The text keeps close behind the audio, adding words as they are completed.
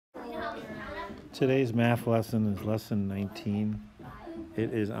Today's math lesson is lesson 19.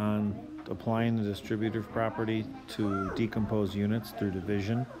 It is on applying the distributive property to decompose units through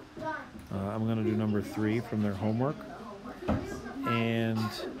division. I'm going to do number 3 from their homework. And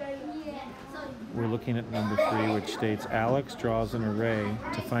we're looking at number 3, which states Alex draws an array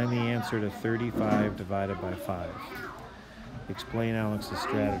to find the answer to 35 divided by 5. Explain Alex's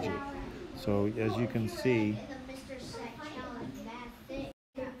strategy. So as you can see,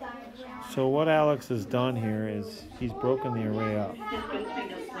 so what Alex has done here is he's broken the array up.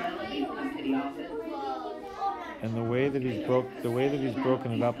 And the way that he's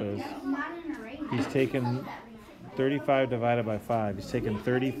broken it up is he's taken 35 divided by 5. He's taken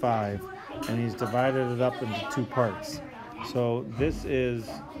 35 and he's divided it up into 2 parts. So this is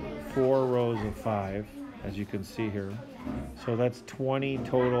 4 rows of 5, as you can see here. So that's 20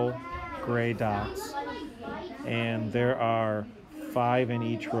 total gray dots. And there are 5 in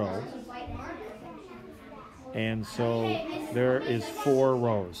each row. And so there is 4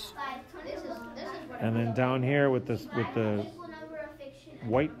 rows. And then down here with the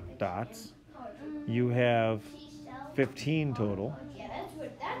white dots, you have 15 total.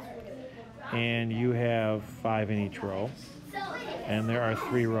 And you have 5 in each row. And there are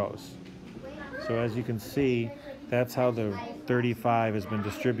 3 rows. So as you can see, that's how the 35 has been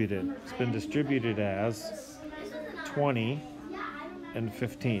distributed. It's been distributed as 20 and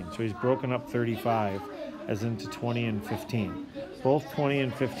 15. So he's broken up 35 as into 20 and 15. Both 20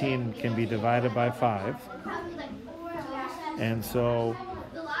 and 15 can be divided by 5. And so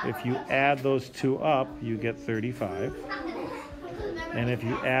if you add those 2 up, you get 35. And if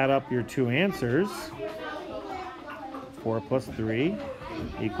you add up your 2 answers, 4 plus 3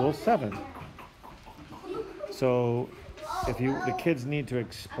 equals 7. So if the kids need to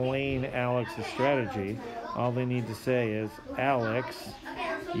explain Alex's strategy, all they need to say is Alex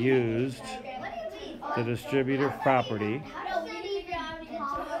used the distributive property,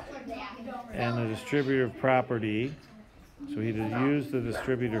 and the distributive property, so he used the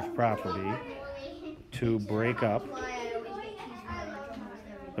distributive property to break up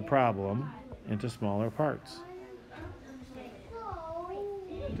the problem into smaller parts,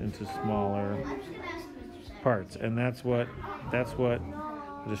 and that's what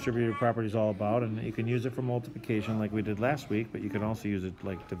the distributive property is all about. And you can use it for multiplication like we did last week, but you can also use it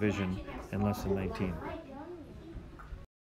like division in lesson 19.